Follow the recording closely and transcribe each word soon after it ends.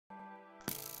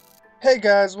Hey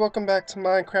guys, welcome back to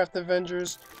Minecraft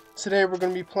Avengers. Today we're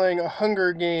going to be playing a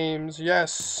Hunger Games.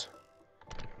 Yes.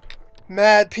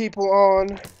 Mad people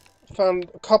on. Found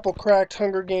a couple cracked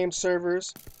Hunger Games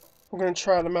servers. We're going to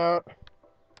try them out.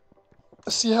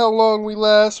 See how long we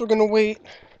last. We're going to wait.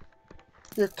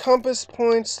 Your compass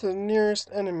points to the nearest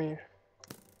enemy.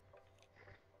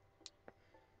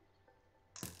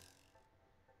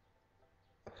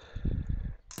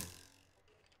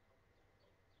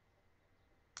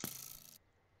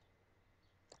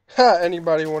 Ha,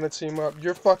 anybody want to team up?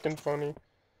 You're fucking funny.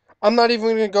 I'm not even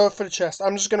going to go for the chest.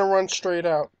 I'm just going to run straight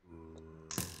out.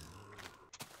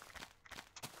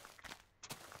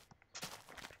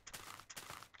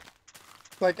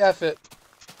 Like, F it.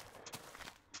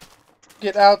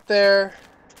 Get out there.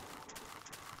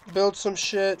 Build some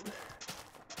shit.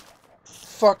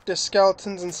 Fuck the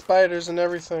skeletons and spiders and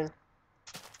everything.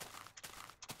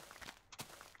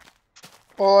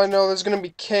 All I know, there's gonna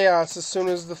be chaos as soon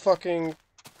as the fucking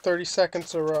 30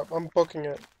 seconds are up. I'm booking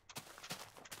it.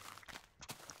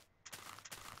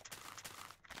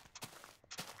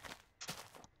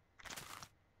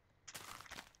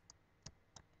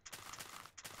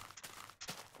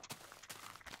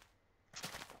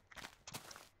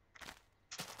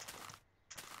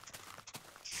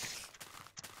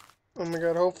 Oh my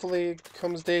god, hopefully it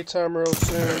becomes daytime real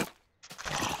soon.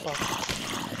 Fuck.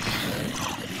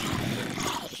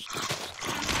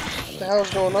 What the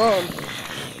hell's going on?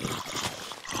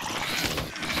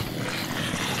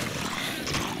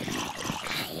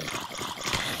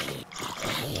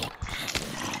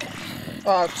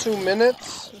 Ah, 2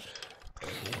 minutes?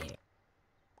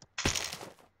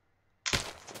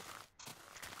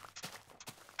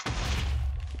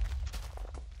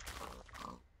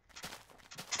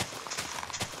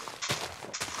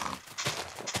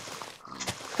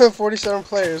 $47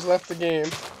 players left the game.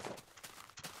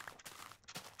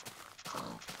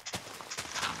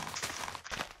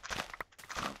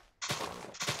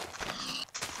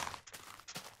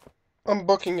 I'm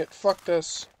booking it. Fuck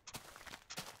this.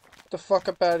 Get the fuck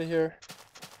up out of here.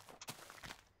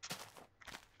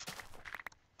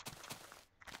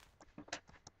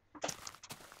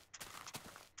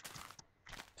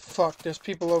 Fuck, there's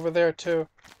people over there too.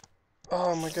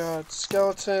 Oh my god,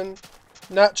 skeleton.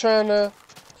 Not trying to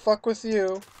fuck with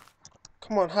you.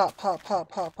 Come on, hop, hop,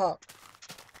 hop, hop, hop.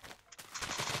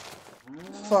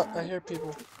 Fuck, I hear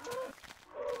people.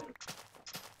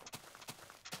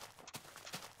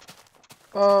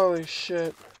 Holy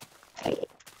shit.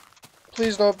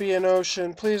 Please don't be an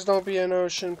ocean. Please don't be an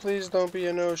ocean. Please don't be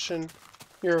an ocean.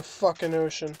 You're a fucking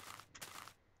ocean.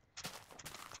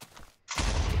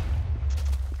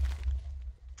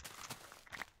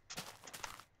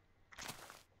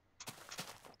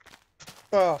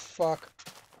 Oh, fuck.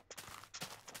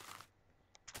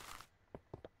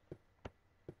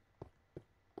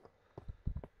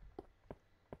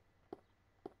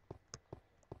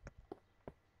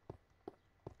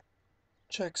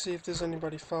 Check, see if there's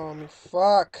anybody following me.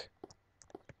 Fuck.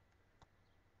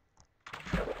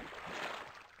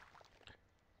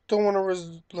 Don't want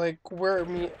to, like, wear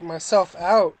myself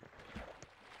out.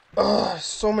 Ugh,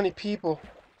 so many people.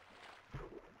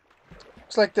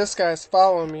 Looks like this guy's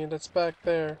following me that's back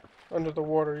there under the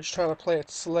water. He's trying to play it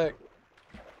slick.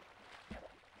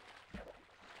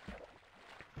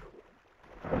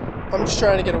 I'm just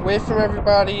trying to get away from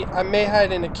everybody. I may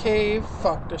hide in a cave.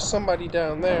 Fuck, there's somebody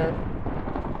down there.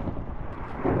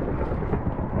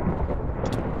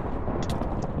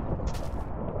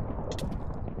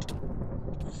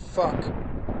 Fuck.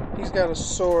 He's got a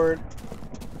sword.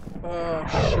 Oh,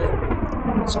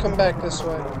 shit. Let's come back this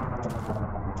way.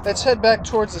 Let's head back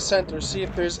towards the center, see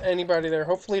if there's anybody there.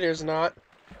 Hopefully there's not.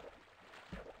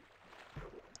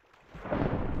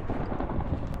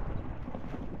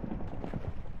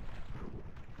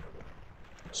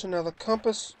 So now the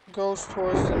compass goes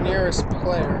towards the nearest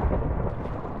player.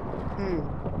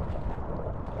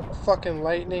 Fucking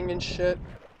lightning and shit.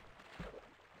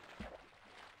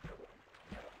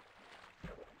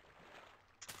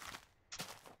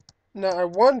 Now I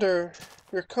wonder,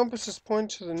 your compass is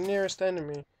pointing to the nearest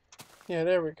enemy. Yeah,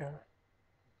 there we go.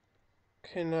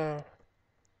 Okay, now,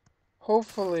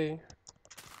 hopefully,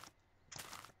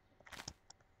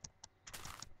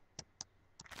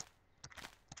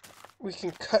 we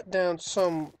can cut down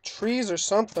some trees or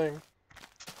something.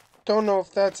 Don't know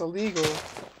if that's illegal.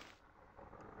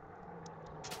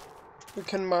 We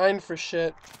can mine for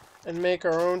shit and make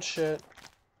our own shit.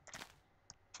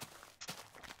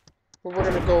 But we're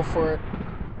gonna go for it.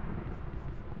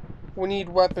 We need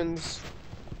weapons.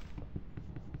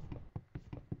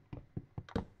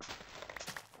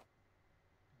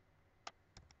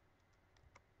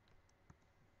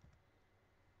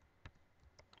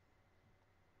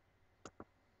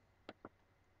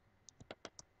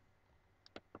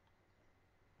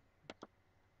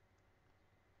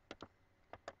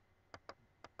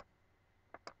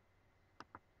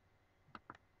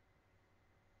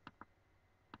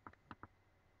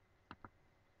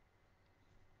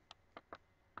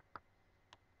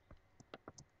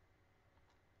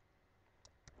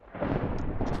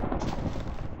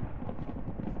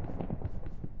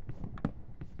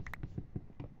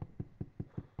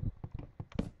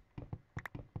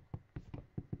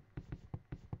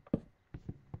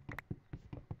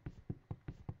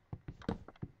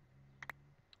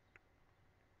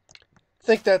 I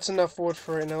think that's enough wood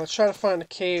for right now. Let's try to find a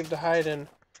cave to hide in.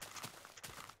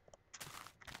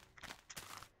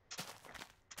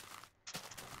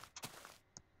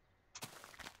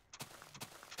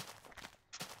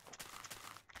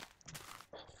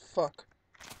 Fuck.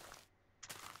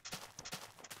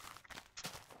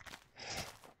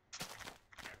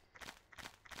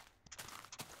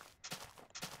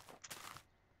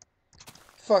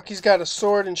 Fuck, he's got a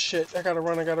sword and shit. I gotta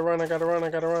run, I gotta run, I gotta run, I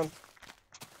gotta run.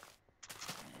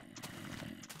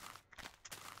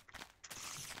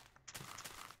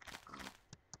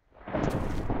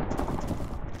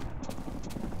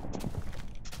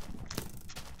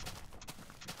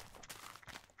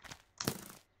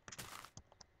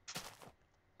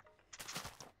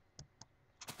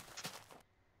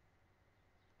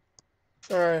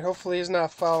 Alright, hopefully he's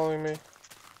not following me.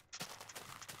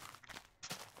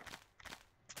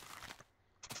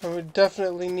 And we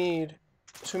definitely need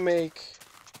to make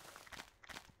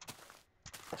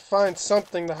or find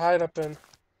something to hide up in.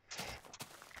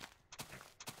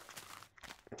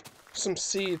 Some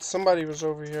seeds. Somebody was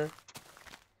over here.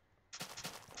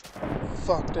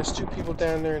 Fuck, there's two people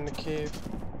down there in the cave.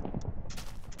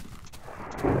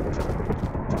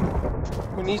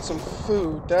 We need some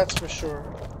food, that's for sure.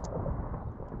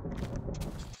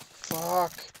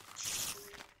 Fuck.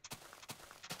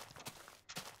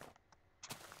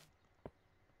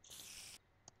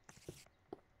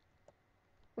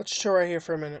 Let's chill right here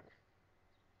for a minute.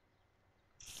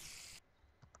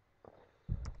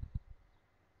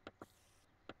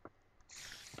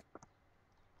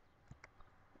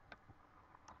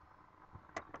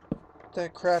 Put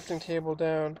that crafting table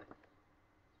down.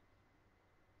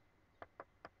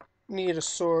 Need a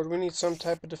sword. We need some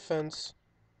type of defense.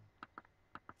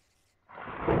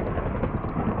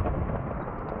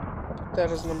 Put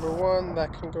that as number one.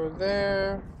 That can go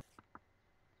there.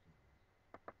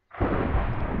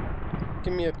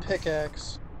 Give me a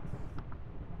pickaxe.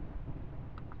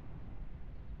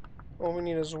 All we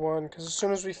need is one, because as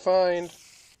soon as we find,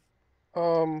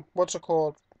 what's it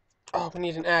called? Oh, we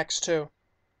need an axe too.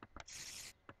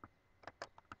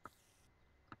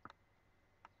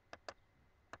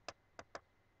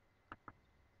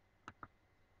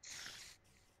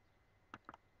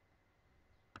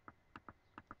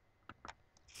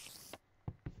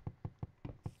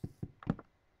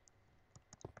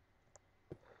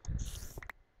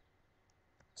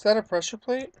 Is that a pressure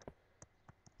plate?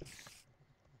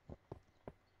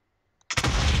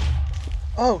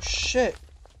 Oh, shit.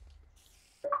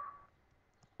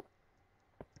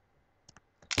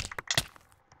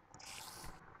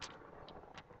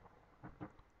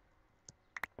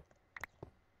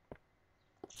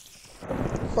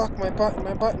 Fuck, my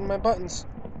buttons.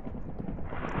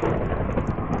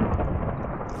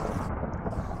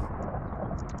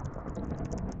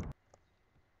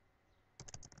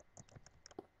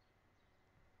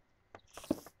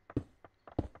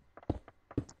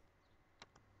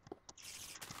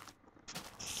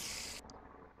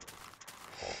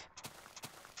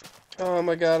 Oh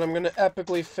my god, I'm gonna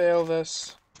epically fail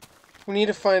this. We need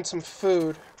to find some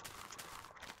food.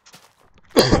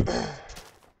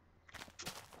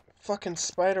 Fucking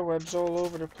spider webs all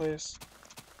over the place.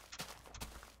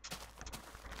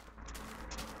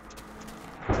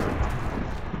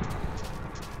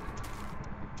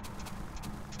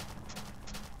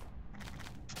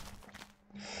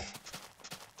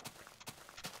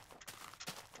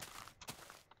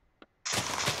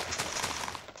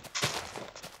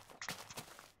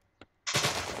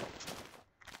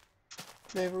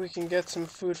 Maybe we can get some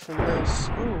food from this.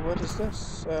 Ooh, what is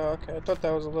this? Oh, okay, I thought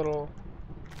that was a little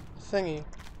thingy.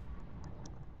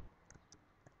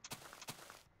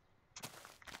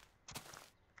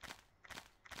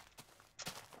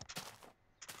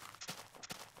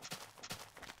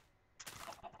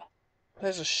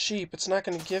 There's a sheep. It's not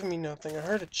gonna give me nothing. I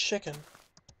heard a chicken.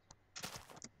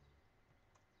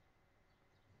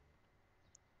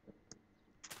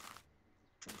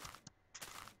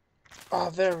 Oh,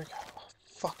 there we go. Oh,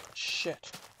 fucking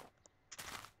shit.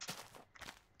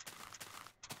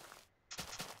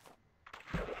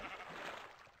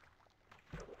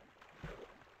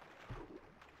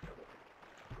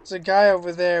 There's a guy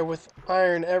over there with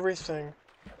iron everything.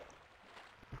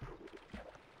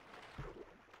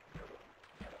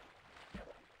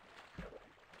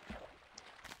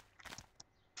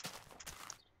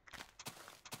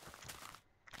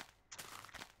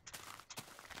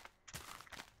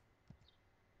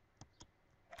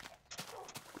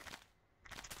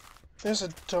 There's a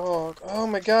dog. Oh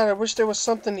my god, I wish there was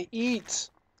something to eat.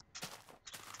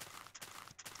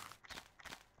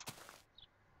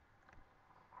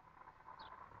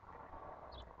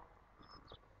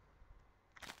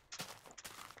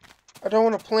 I don't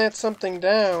want to plant something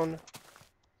down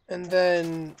and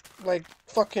then, like,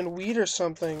 fucking weed or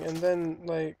something, and then,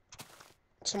 like,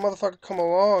 some motherfucker come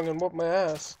along and whoop my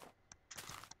ass.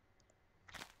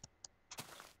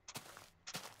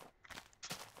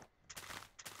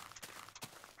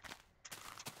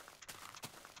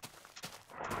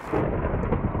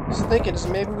 I was thinking is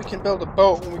maybe we can build a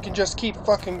boat and we can just keep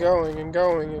fucking going and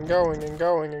going and going and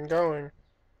going and going.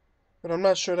 But I'm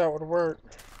not sure that would work.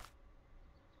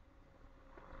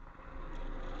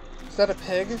 Is that a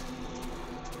pig?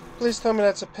 Please tell me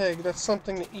that's a pig. That's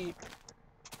something to eat.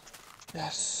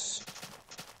 Yes.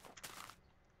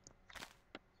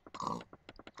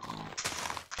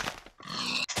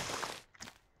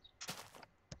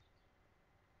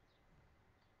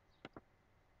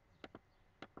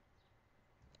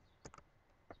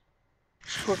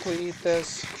 Just quickly eat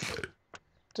this.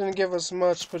 Didn't give us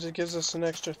much, but it gives us an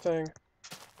extra thing.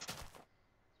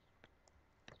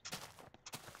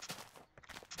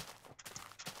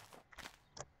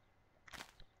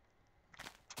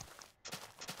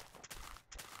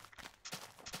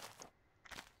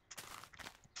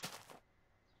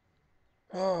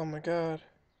 Oh my god.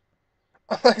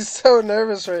 I'm like so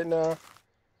nervous right now.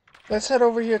 Let's head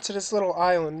over here to this little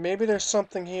island. Maybe there's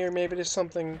something here, maybe there's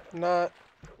something not.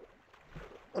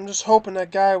 I'm just hoping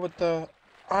that guy with the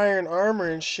iron armor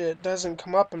and shit doesn't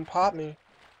come up and pop me.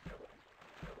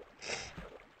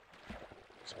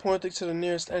 It's pointing to the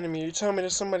nearest enemy. You telling me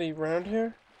there's somebody around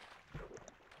here?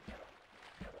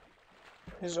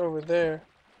 He's over there.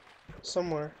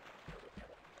 Somewhere.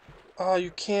 Oh,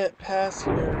 you can't pass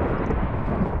here.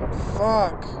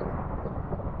 Fuck.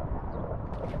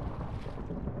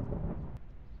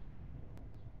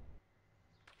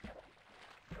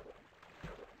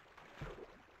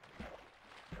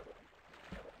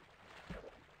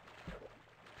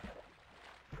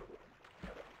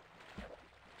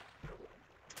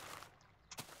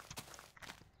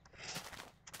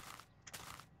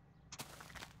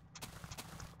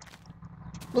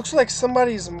 Looks like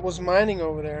somebody was mining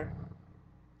over there.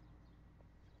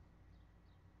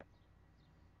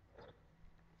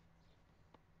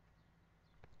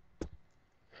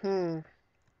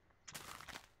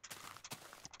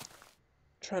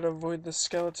 Try to avoid the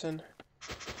skeleton.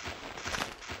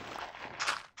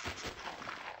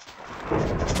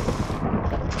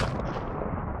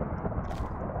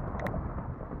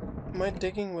 Am I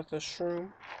digging with a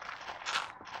shroom?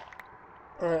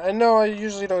 Alright, I know I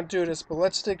usually don't do this, but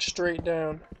let's dig straight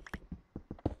down.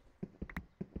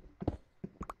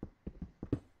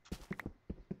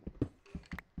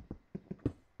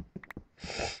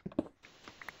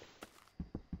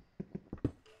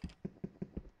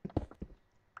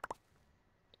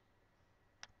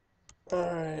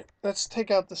 Alright, let's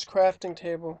take out this crafting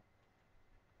table.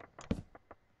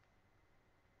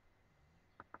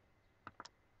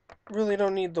 Really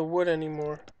don't need the wood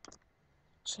anymore.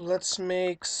 So let's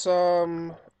make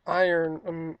some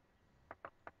iron,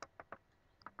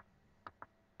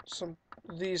 some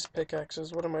of these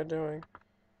pickaxes. What am I doing?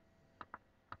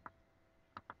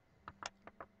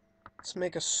 Let's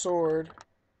make a sword.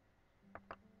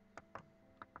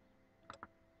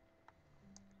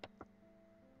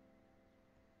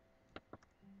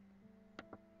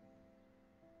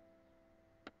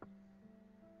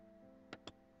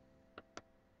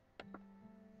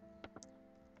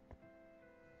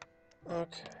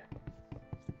 Okay.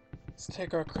 Let's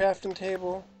take our crafting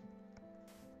table.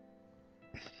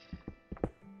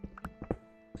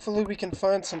 Hopefully we can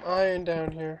find some iron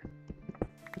down here.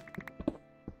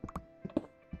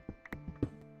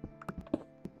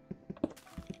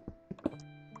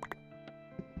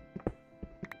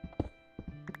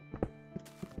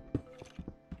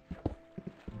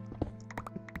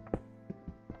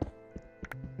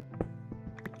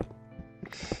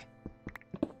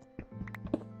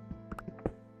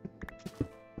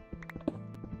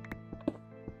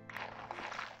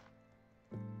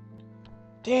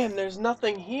 Damn, there's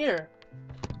nothing here.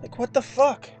 Like, what the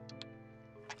fuck?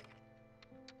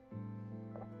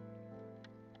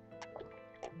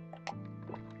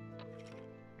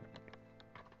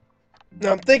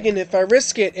 Now I'm thinking if I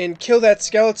risk it and kill that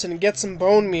skeleton and get some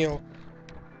bone meal,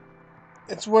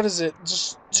 it's, what is it,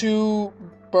 just 2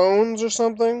 bones or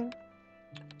something?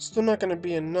 Still not gonna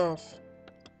be enough.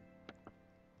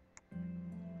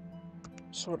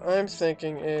 So what I'm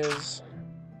thinking is,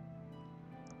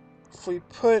 if we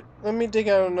put, let me dig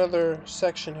out another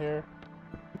section here.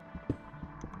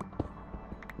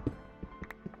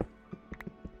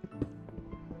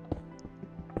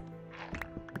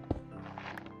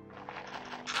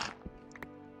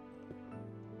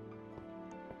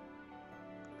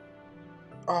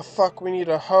 Oh fuck, we need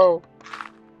a hoe.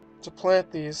 to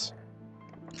plant these.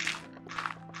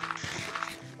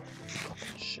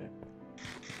 Shit.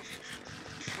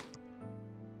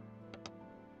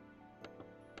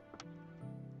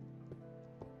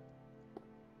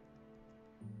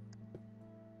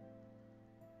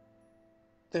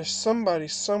 There's somebody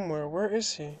somewhere. Where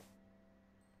is he?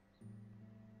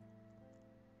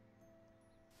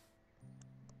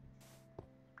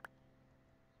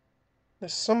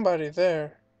 There's somebody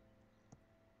there.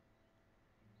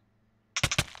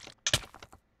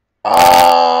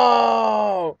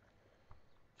 Oh!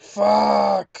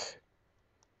 Fuck!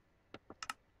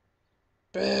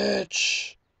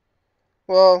 Bitch!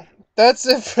 Well, that's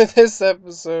it for this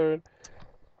episode.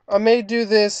 I may do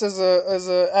this as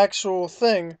a actual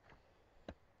thing.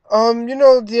 You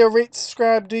know, the rate,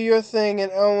 subscribe, do your thing,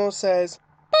 and Elmo says,